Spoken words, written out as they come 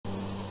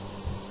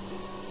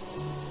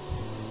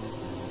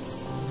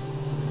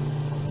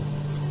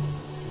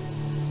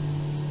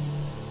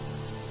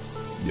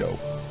Yo,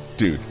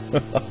 dude.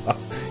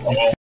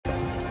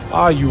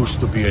 I used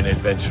to be an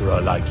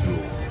adventurer like you.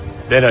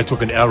 Then I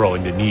took an arrow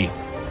in the knee.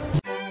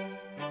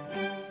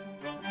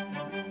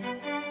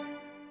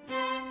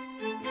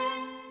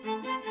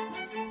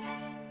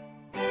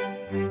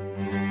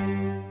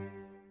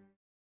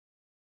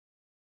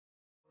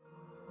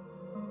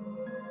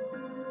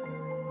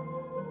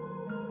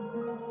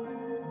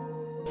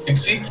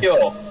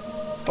 Ezekiel!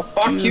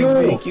 Fuck you!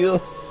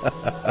 Ezekiel!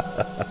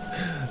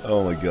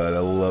 Oh my god, I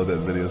love that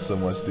video so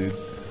much, dude.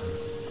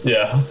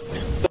 Yeah.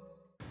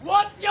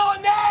 What's your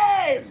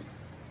name?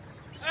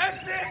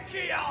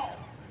 Ezekiel!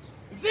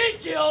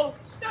 Ezekiel?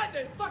 That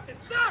name fucking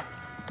sucks!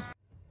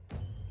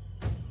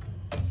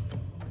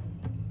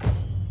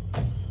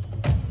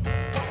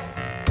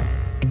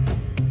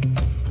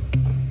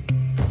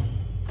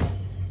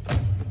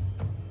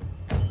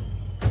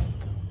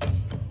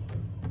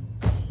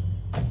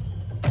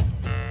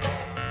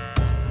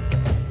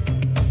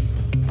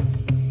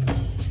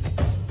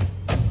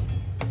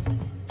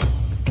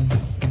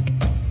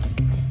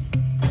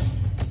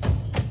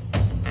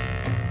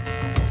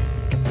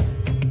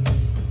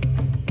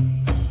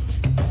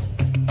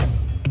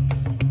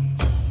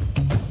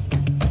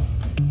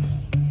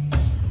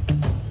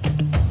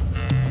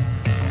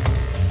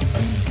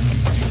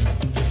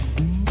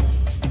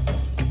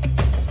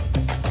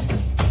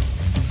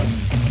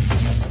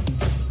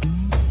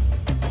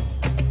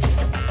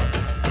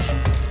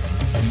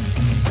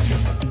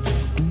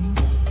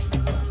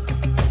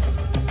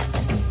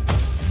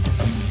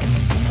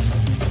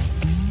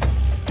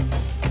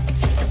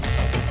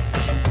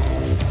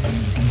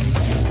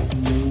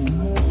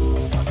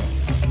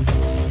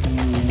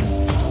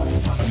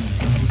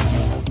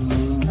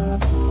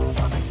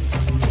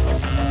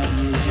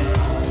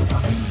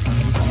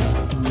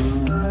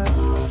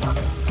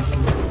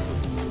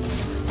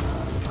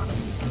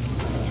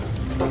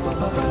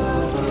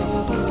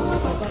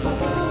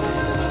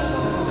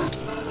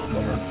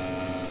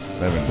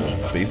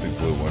 Basic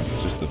blue one,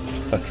 just the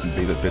fucking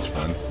beta bitch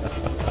one.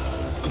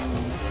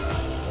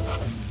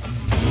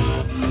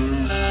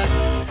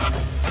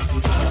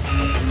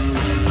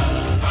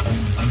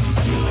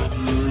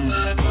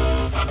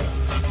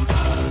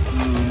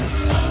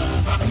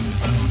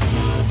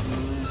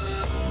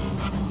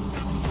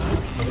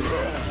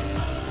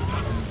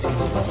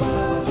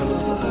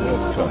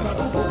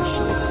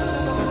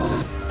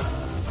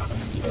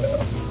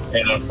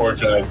 And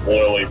unfortunately, it's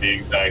literally the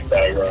exact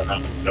aggro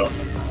I'm doing.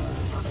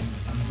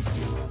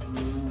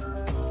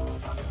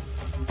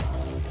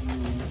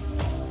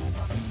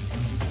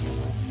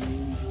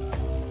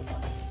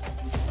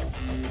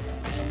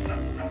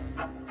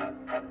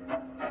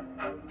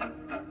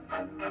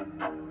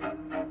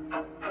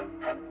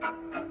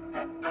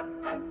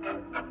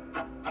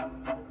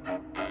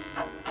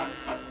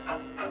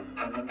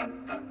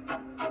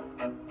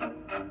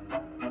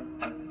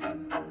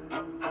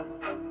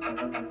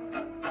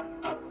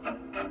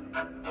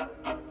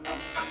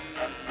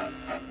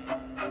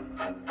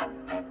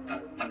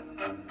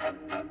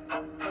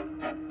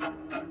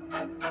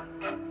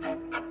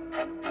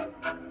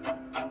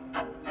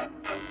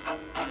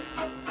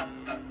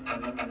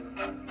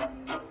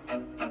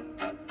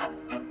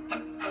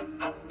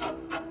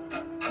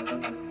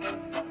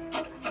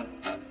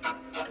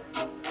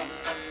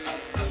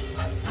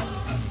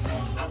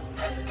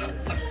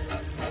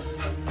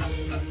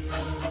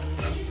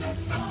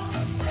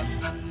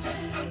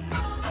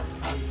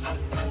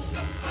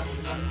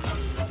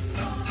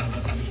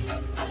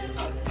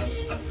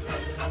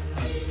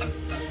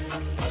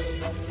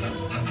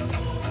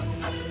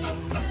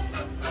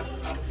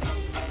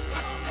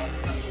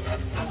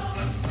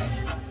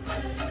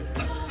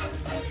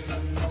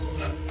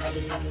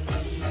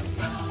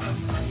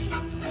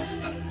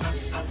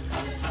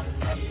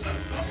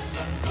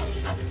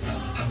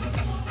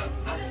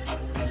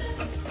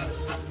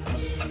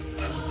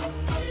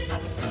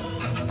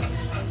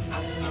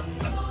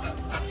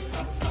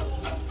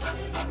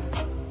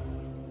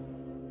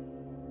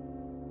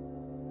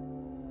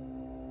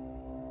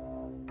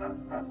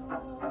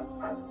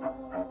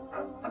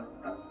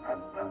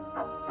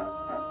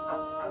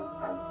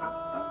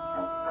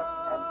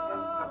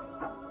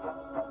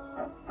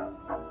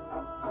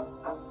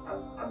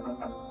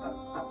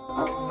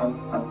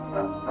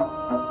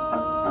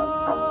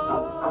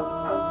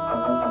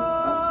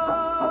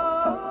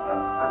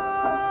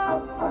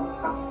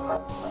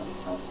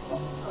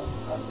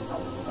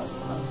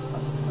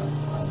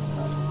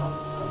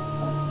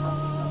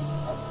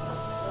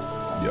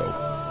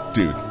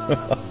 Dude,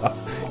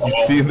 you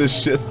seeing this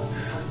shit?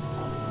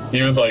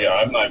 He was like,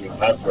 I'm not even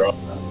that, bro.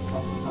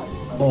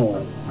 Ooh.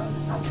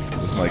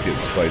 This might get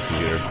spicy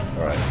here.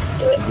 Alright,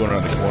 I'm going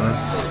around the corner.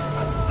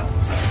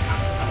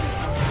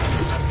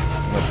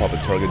 I'm gonna pop a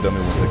target dummy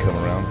once they come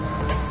around.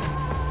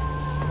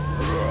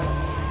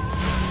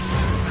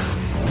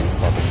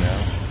 Pop it now.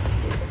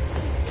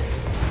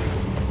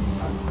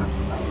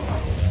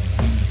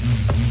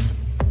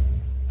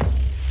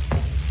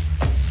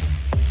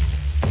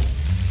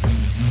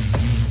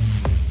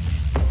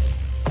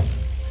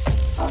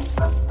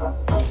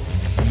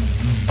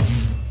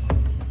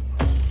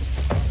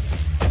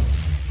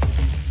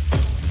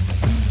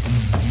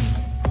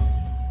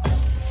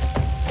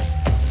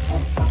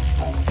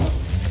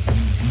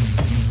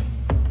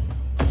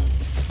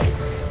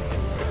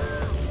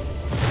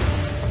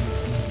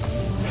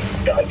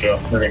 Gotcha.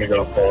 We're gonna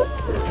go full.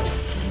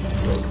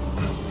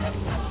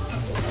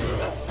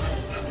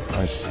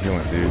 Nice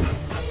healing, dude.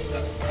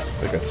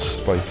 That got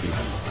spicy.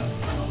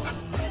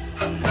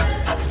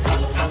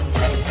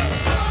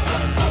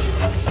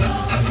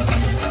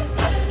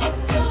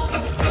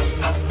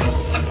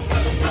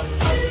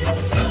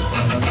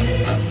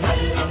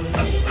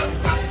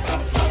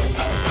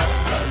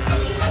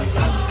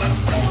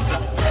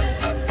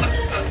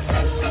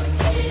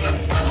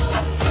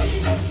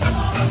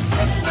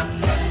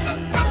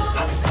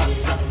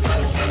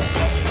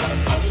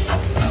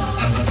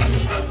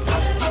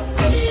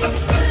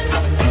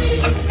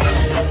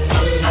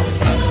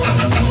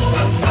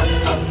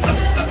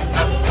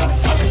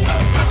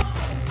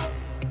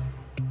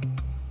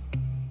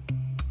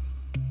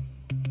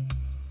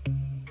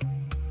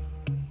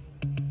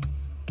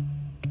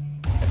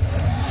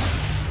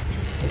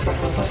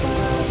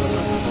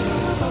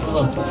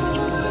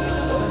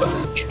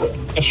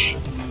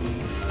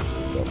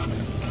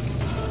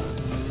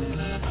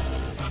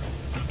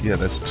 Yeah,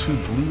 that's 2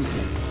 blues.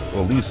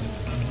 Well, at least.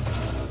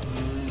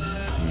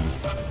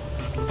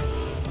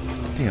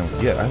 Damn,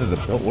 yeah, either the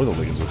belt or the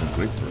leggings would have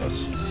been great for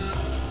us.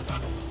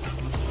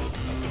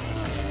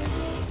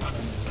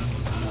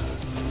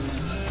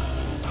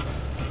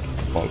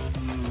 Oh.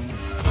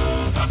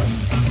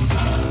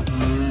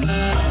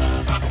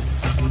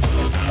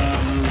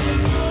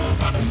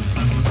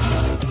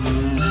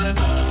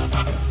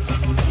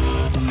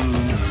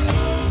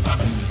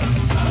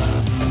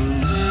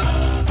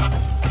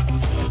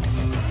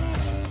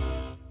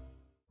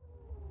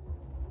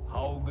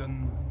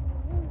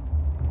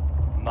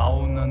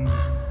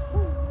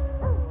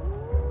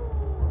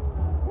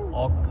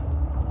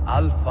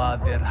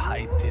 Alfaðir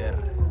hættir.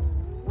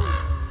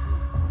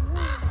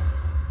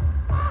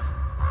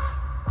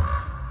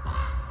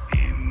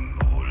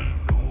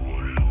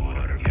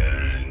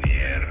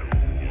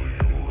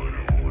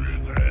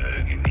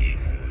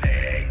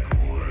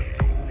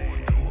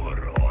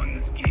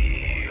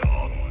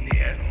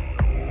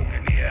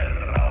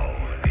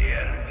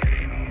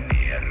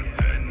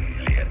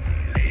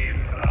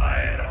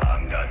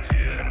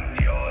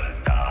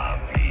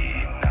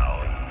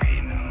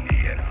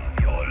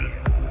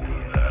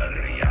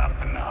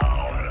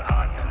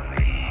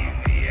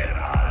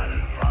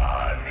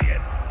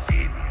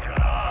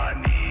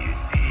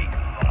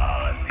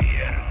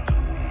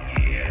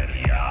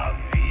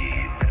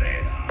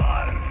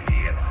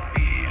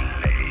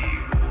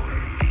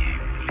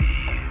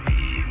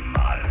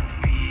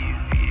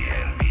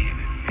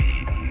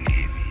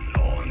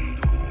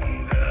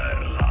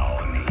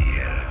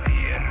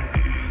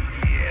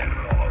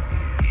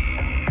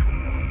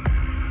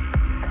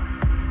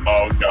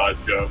 Oh,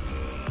 gotcha.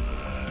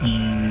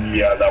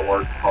 Yeah, that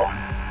worked fine.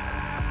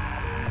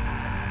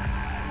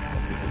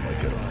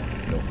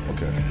 Nope,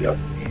 okay. Yep.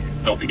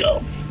 There we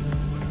go.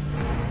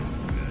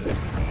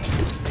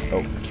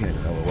 Oh, can't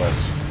LOS.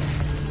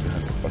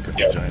 Behind the fucking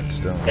giant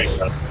stones. Hey,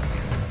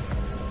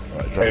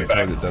 Alright, drop your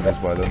target dummies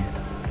by them.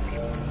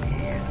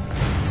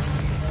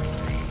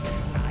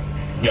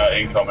 Yeah,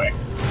 incoming.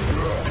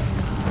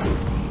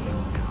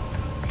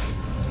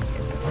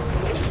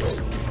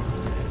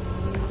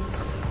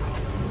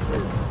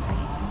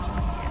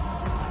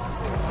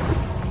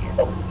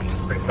 Oh,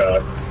 pretty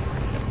bad.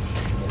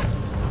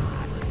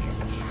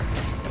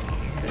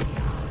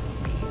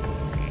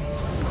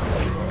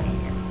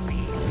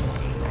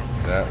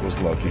 That was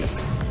lucky.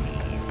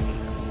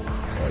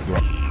 Alright, go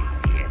on.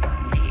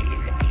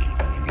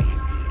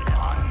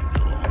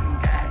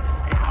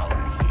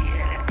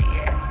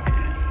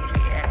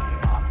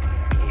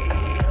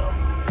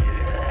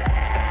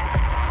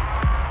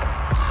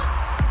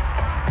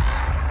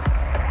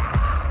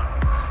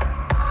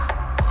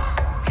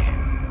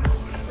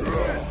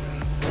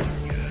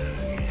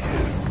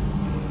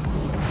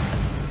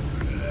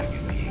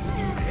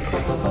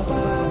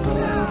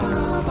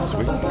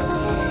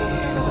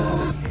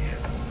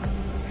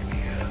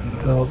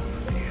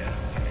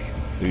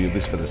 Maybe at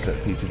least for the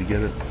set piece if you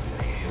get it.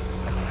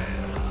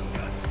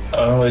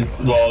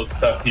 Well,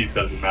 set piece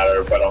doesn't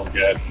matter if I don't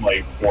get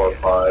like 4 or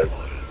 5.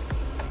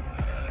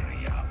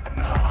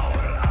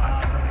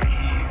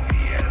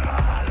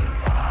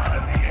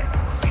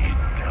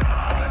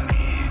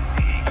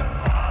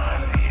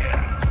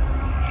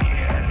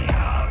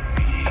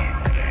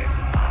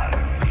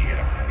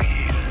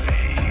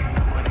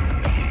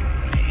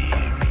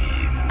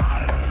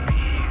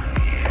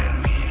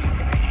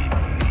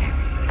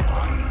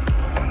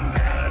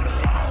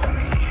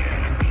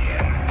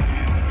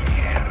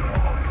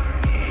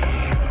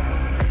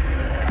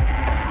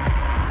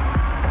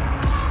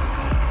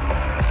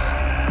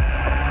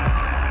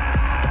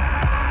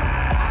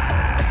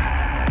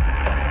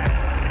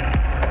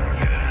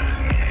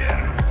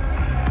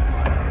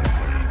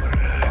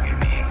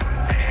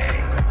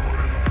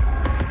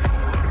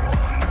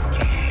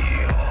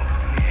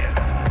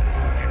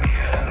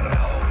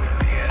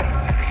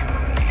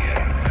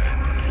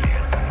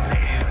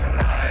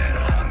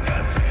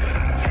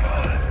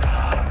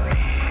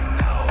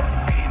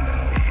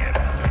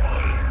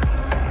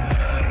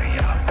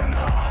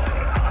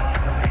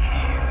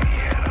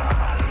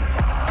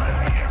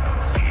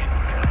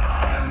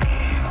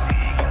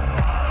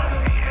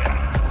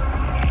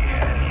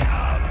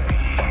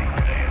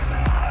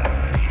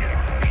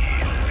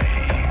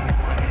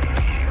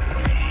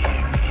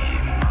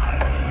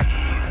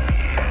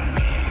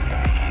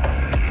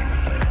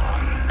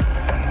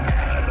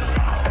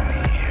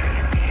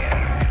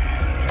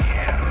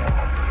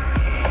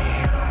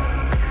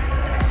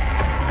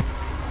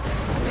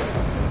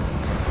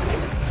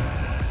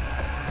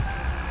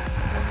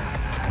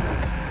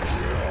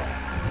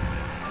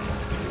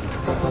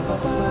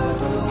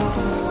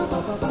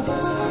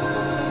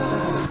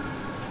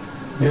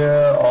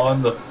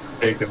 on the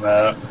fake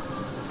map.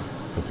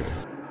 Okay.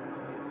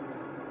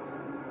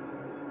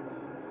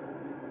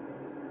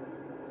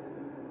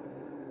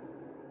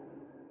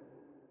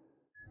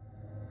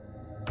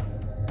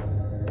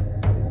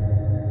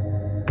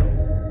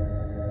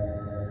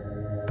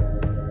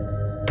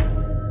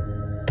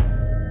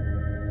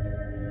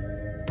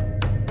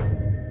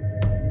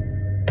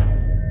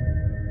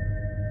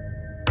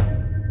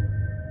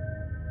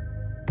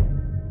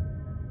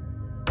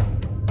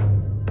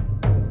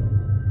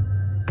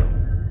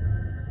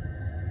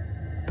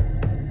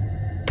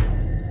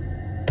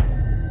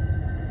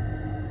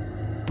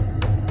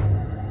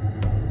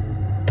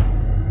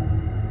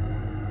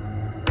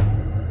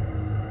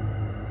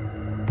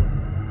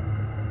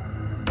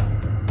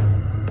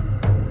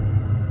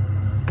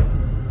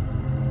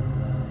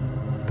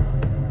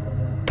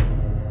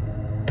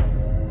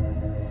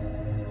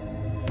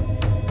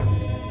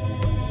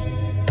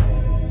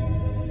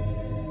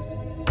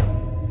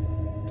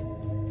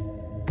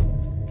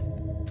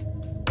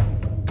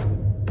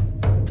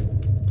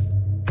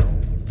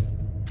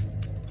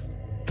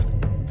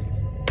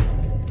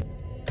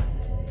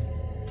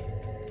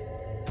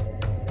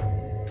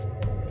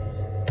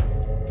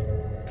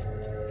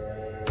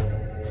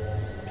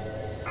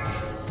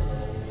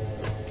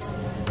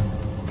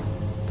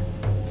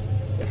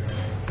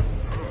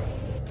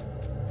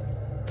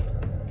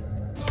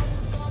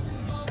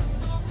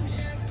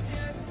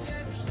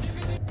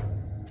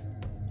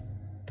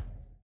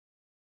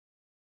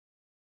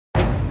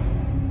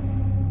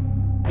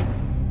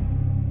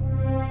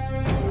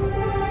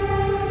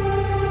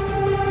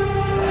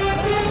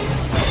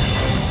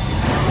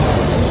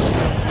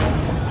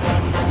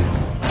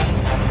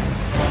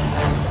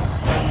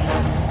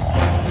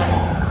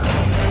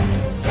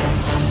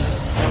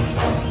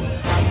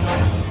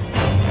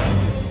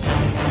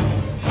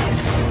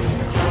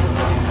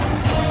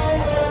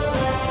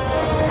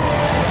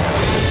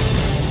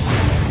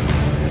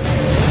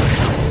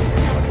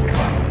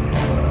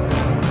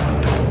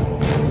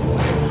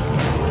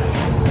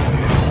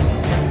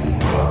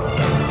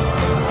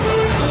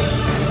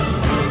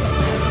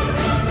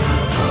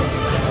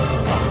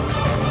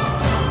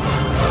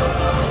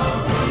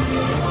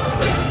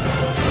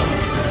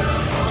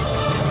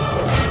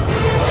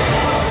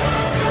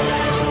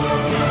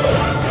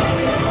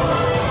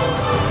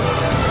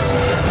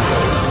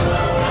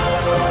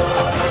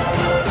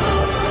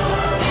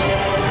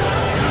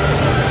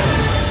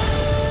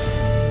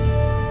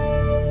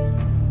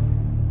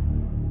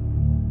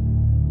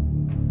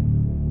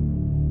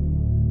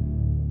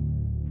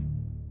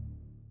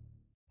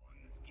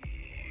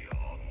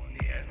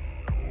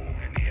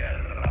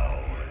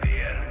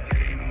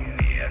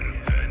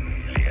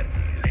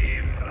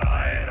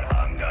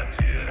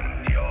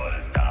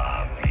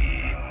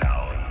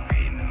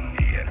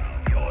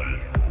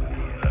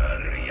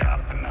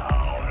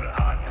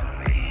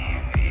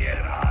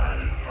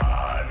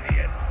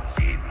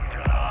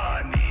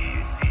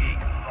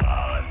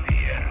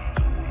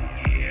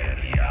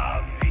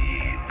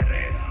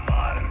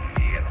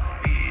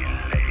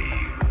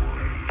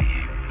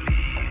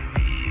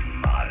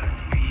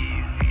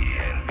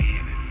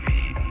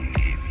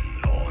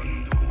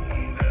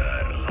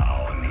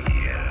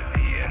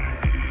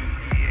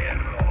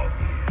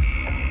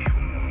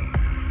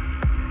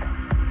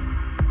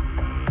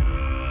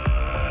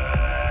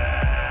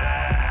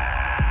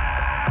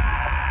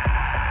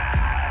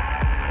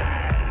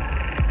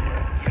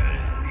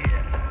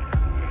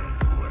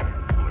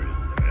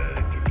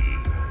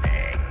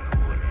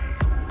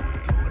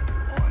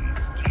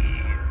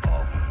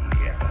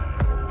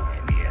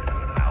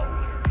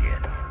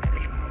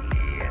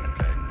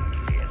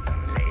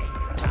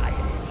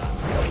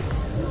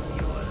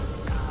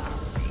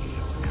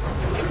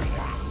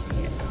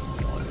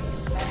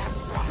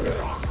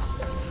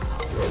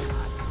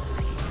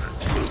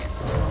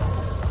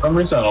 For some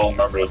reason, I don't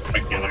remember this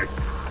particular.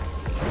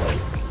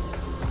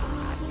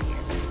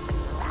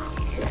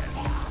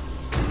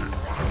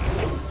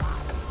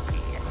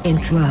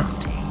 Interrupt.